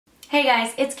Hey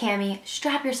guys, it's Cammie.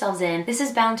 Strap yourselves in. This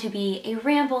is bound to be a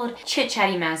rambled,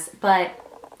 chit-chatty mess, but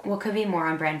what could be more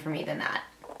on brand for me than that?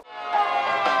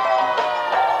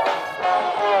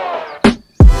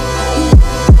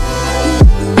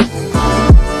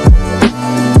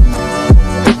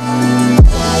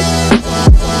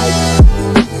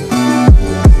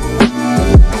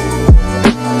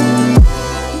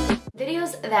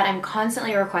 That I'm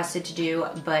constantly requested to do,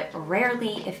 but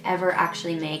rarely, if ever,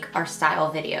 actually make are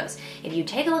style videos. If you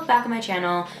take a look back at my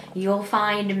channel, you'll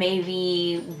find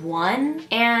maybe one,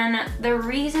 and the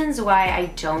reasons why I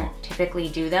don't typically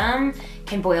do them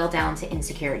can boil down to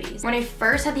insecurities. When I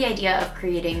first had the idea of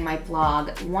creating my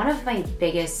blog, one of my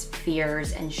biggest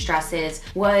fears and stresses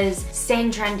was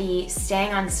staying trendy,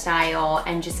 staying on style,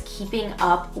 and just keeping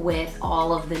up with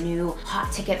all of the new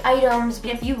hot ticket items.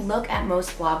 But if you look at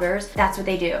most bloggers, that's what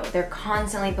they do. They're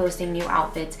constantly posting new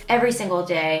outfits every single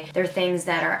day. They're things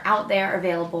that are out there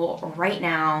available right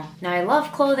now. Now, I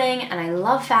love clothing and I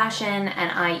love fashion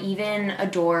and I even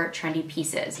adore trendy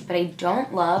pieces, but I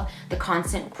don't love the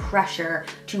constant pressure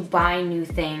to buy new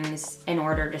things in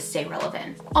order to stay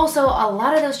relevant. Also, a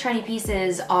lot of those trendy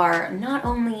pieces are not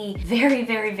only very,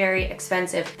 very, very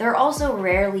expensive, they're also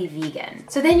rarely vegan.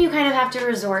 So then you kind of have to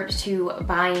resort to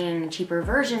buying cheaper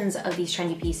versions of these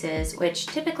trendy pieces, which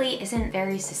typically isn't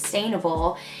very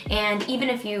sustainable. And even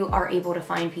if you are able to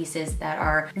find pieces that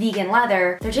are vegan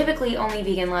leather, they're typically only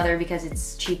vegan leather because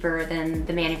it's cheaper than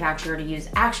the manufacturer to use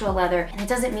actual leather. And it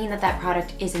doesn't mean that that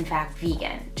product is in fact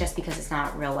vegan just because it's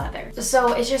not real leather.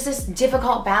 So it's just this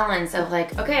difficult balance of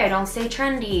like, okay, I don't stay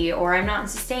trendy, or I'm not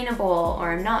sustainable,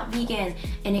 or I'm not vegan,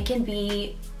 and it can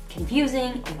be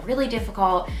confusing and really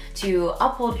difficult to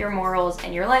uphold your morals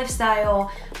and your lifestyle,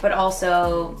 but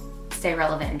also stay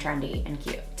relevant and trendy and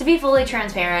cute. To be fully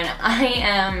transparent, I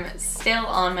am still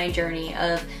on my journey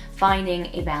of finding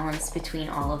a balance between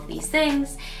all of these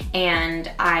things,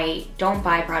 and I don't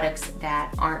buy products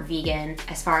that aren't vegan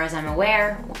as far as I'm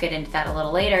aware. We'll get into that a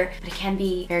little later, but it can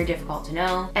be very difficult to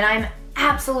know. And I'm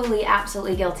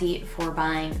absolutely guilty for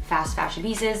buying fast fashion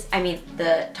pieces. I mean,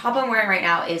 the top I'm wearing right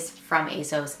now is from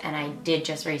ASOS and I did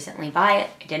just recently buy it.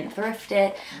 I didn't thrift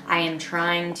it. I am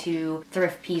trying to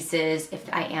thrift pieces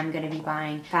if I am gonna be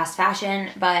buying fast fashion,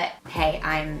 but hey,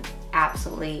 I'm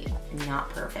absolutely not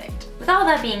perfect. With all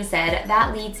that being said,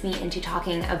 that leads me into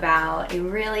talking about a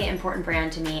really important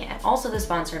brand to me and also the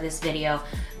sponsor of this video,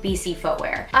 BC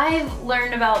Footwear. I've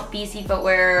learned about BC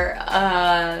Footwear,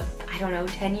 I don't know,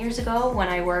 10 years ago when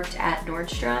I worked at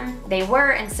Nordstrom. They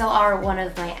were and still are one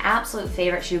of my absolute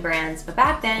favorite shoe brands, but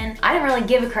back then, I didn't really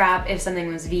give a crap if something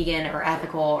was vegan or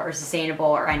ethical or sustainable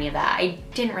or any of that. I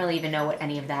didn't really even know what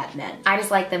any of that meant. I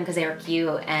just liked them because they were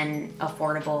cute and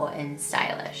affordable and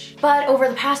stylish. But over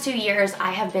the past 2 years,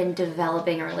 I have been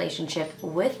developing a relationship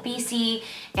with BC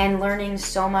and learning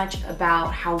so much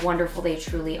about how wonderful they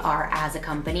truly are as a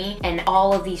company and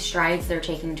all of these strides they're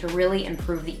taking to really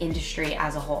improve the industry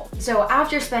as a whole. So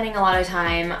after spending a lot of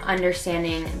time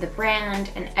understanding the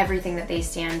brand and everything that they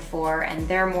stand for and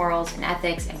their morals and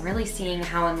ethics and really seeing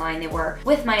how in line they were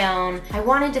with my own, I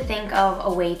wanted to think of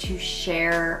a way to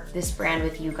share this brand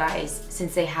with you guys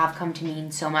since they have come to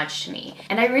mean so much to me.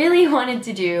 And I really wanted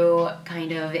to do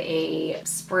kind of a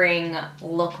spring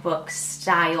lookbook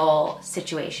style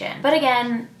situation. But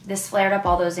again, this flared up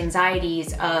all those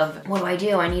anxieties of what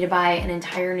do? I need to buy an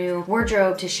entire new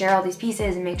wardrobe to share all these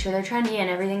pieces and make sure they're trendy and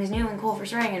everything's new and cool for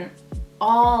spring and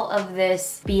all of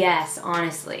this BS,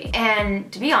 honestly.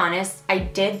 And to be honest, I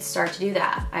did start to do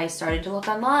that. I started to look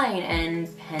online and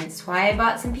hence why I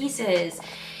bought some pieces.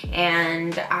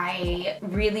 And I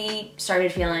really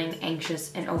started feeling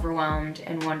anxious and overwhelmed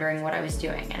and wondering what I was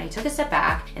doing. And I took a step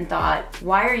back and thought,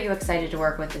 why are you excited to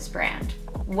work with this brand?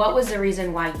 What was the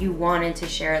reason why you wanted to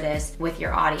share this with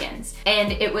your audience?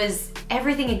 And it was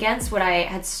everything against what I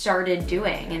had started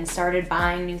doing and started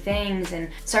buying new things and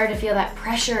started to feel that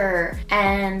pressure.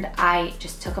 And I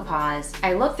just took a pause.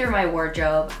 I looked through my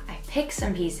wardrobe. I picked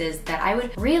some pieces that I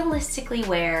would realistically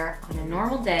wear on a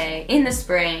normal day in the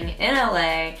spring in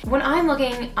LA. When I'm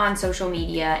looking on social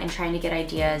media and trying to get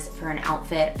ideas for an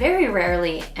outfit, very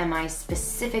rarely am I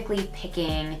specifically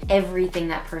picking everything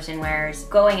that person wears,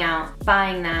 going out,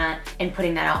 buying that, and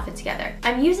putting that outfit together.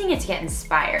 I'm using it to get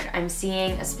inspired. I'm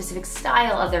seeing a specific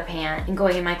style of their pant and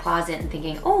going in my closet and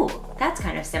thinking, oh, that's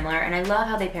kind of similar, and I love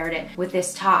how they paired it with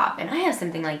this top, and I have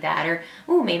something like that, or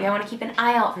oh, maybe I want to keep an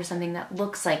eye out for something that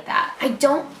looks like that. that. I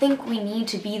don't think we need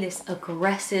to be this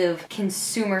aggressive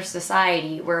consumer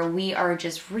society where we are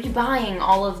just rebuying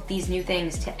all of these new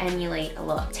things to emulate a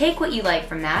look. Take what you like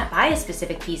from that, buy a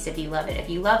specific piece if you love it. If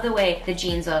you love the way the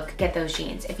jeans look, get those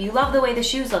jeans. If you love the way the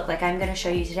shoes look, like I'm gonna show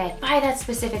you today, buy that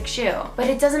specific shoe. But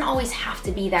it doesn't always have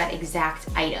to be that exact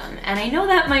item. And I know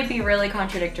that might be really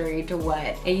contradictory to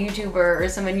what a YouTuber or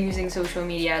someone using social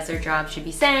media as their job should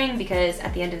be saying, because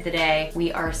at the end of the day,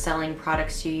 we are selling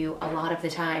products to you a lot of the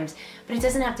times, but it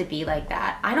doesn't have to be like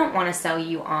that. I don't wanna sell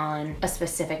you on a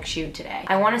specific shoe today.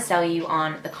 I wanna sell you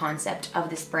on the concept of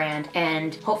this brand,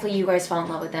 and hopefully you guys fall in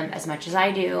love with them as much as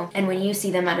I do. And when you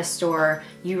see them at a store,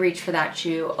 you reach for that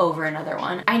shoe over another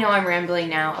one. I know I'm rambling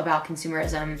now about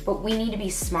consumerism, but we need to be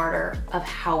smarter of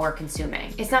how we're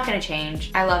consuming. It's not gonna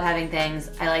change. I love having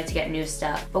things. I like to get new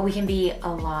stuff, but we can be a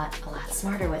lot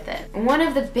smarter with it. One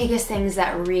of the biggest things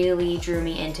that really drew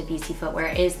me into BC Footwear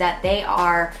is that they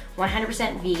are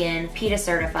 100% vegan, PETA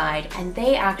certified, and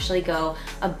they actually go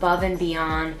above and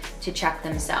beyond to check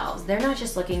themselves. They're not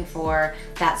just looking for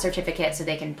that certificate so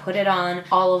they can put it on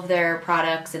all of their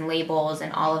products and labels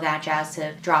and all of that jazz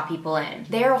to draw people in.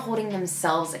 They're holding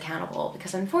themselves accountable,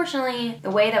 because unfortunately, the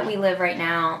way that we live right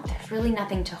now, there's really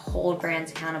nothing to hold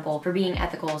brands accountable for being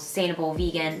ethical, sustainable,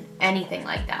 vegan, anything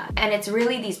like that. And it's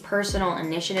really these personal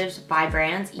initiatives by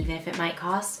brands, even if it might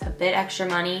cost a bit extra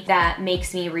money, that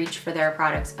makes me reach for their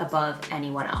products above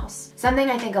anyone else. Something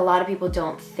I think a lot of people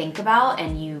don't think about,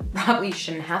 and you probably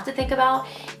shouldn't have to think about,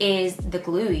 is the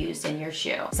glue used in your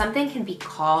shoe. Something can be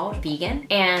called vegan,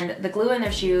 and the glue in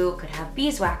their shoe could have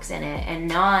beeswax in it and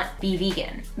not be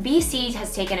vegan. BC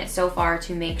has taken it so far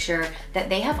to make sure that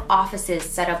they have offices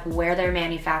set up where their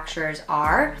manufacturers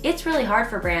are. It's really hard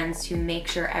for brands to make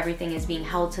sure everything is being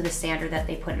held to the standard that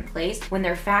they put in place when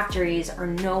their factories are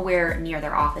nowhere near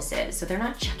their offices, so they're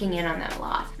not checking in on that a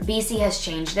lot. BC has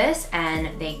changed this,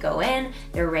 and they go in,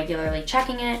 they're regularly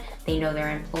checking it, they know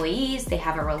their employees, they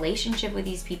have a relationship with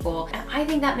these people, and I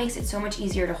think that makes it so much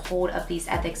easier to hold up these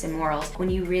ethics and morals when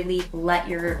you really let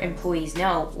your employees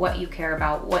know what you care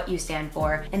about, what you stand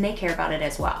for, and they care about it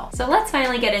as well. So let's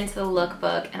finally get into the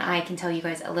lookbook, and I can tell you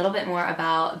guys a little bit more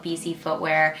about BC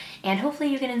Footwear, and hopefully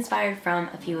you get inspired from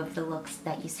a few of the looks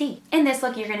that you see. In this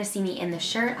look, you're gonna see me in the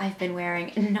shirt I've been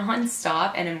wearing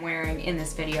non-stop and I'm wearing in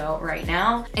this video right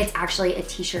now. It's actually a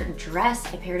t-shirt and dress.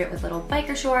 I paired it with little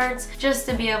biker shorts just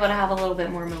to be able to have a little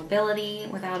bit more mobility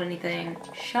without anything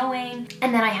showing.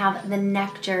 And then I have the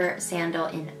Nectar sandal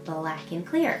in black and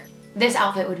clear. This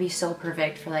outfit would be so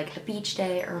perfect for like a beach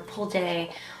day or a pool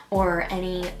day or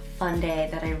any fun day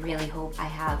that I really hope I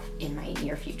have in my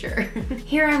near future.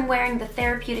 Here I'm wearing the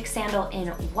therapeutic sandal in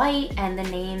white, and the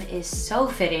name is so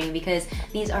fitting because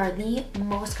these are the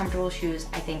most comfortable shoes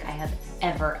I think I have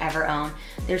ever owned.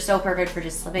 They're so perfect for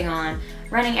just slipping on,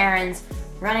 running errands,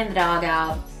 running the dog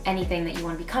out, anything that you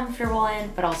want to be comfortable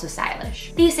in, but also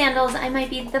stylish. These sandals I might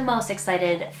be the most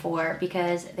excited for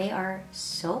because they are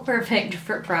so perfect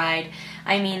for Pride.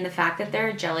 I mean, the fact that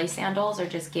they're jelly sandals are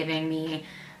just giving me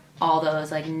all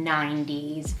those like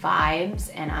 90s vibes,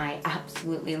 and I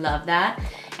absolutely love that.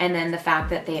 And then the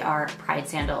fact that they are Pride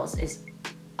sandals is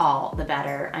all the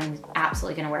better. I'm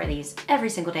absolutely gonna wear these every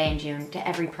single day in June to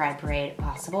every Pride parade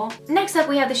possible. Next up,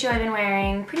 we have the shoe I've been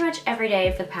wearing pretty much every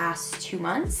day for the past 2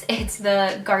 months. It's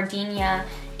the Gardenia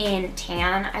in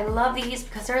tan. I love these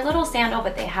because they're a little sandal,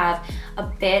 but they have a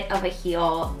bit of a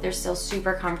heel. They're still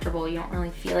super comfortable. You don't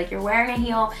really feel like you're wearing a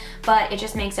heel, but it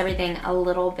just makes everything a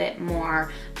little bit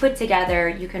more put together.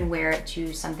 You can wear it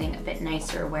to something a bit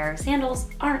nicer where sandals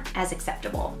aren't as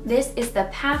acceptable. This is the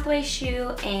Pathway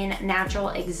shoe in Natural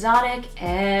Exotic.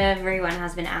 Everyone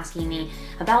has been asking me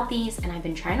about these, and I've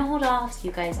been trying to hold off so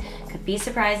you guys could be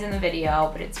surprised in the video,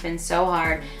 but it's been so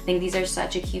hard. I think these are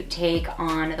such a cute take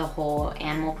on the whole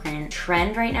animal print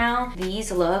trend right now. These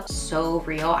look so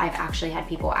real. I've actually had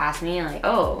people ask me like,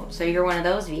 oh, so you're one of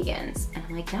those vegans? And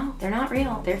I'm like, no, they're not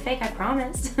real. They're fake, I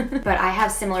promise. But I have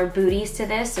similar booties to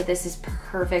this, so this is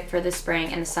perfect for the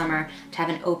spring and the summer to have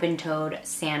an open-toed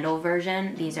sandal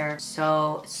version. These are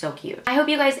so cute. I hope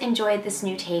you guys enjoyed this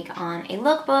new take on a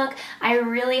lookbook. I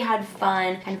really had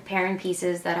fun kind of pairing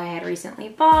pieces that I had recently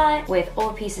bought with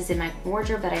old pieces in my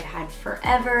wardrobe that I've had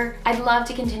forever. I'd love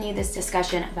to continue this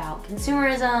discussion about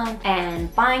consumerism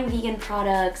and buying vegan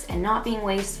products and not being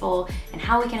wasteful and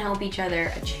how we can help each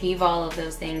other achieve all of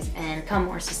those things and become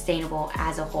more sustainable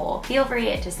as a whole. Feel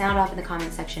free to sound off in the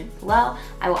comment section below.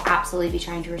 I will absolutely be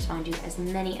trying to respond to as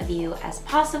many of you as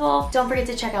possible. Don't forget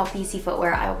to check out BC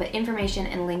Footwear. I will put information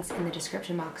and links in the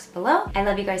description box below. I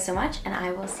love you guys so much, and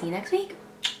I will see you next week.